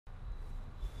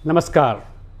Namaskar.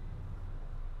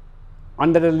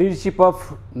 Under the leadership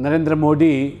of Narendra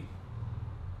Modi,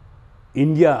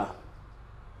 India,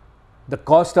 the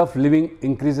cost of living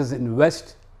increases in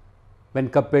West when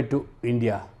compared to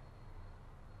India.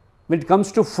 When it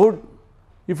comes to food,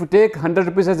 if you take 100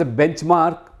 rupees as a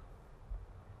benchmark,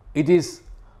 it is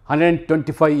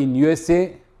 125 in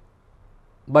USA,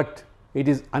 but it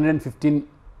is 115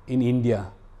 in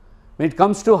India. When it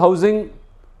comes to housing,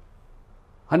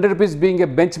 100 rupees being a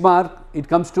benchmark, it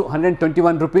comes to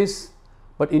 121 rupees,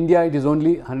 but India it is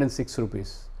only 106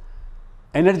 rupees.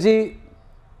 Energy,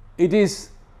 it is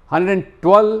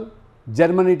 112,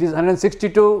 Germany it is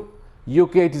 162,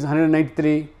 UK it is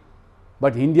 193,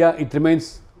 but India it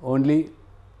remains only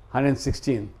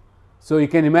 116. So you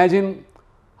can imagine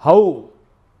how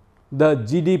the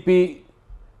GDP,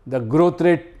 the growth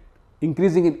rate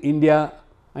increasing in India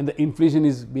and the inflation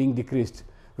is being decreased,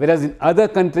 whereas in other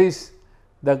countries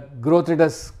the growth rate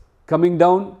is coming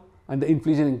down and the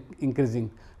inflation increasing.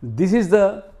 This is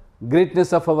the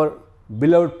greatness of our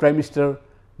beloved Prime Minister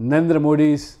Narendra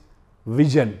Modi's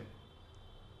vision.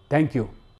 Thank you.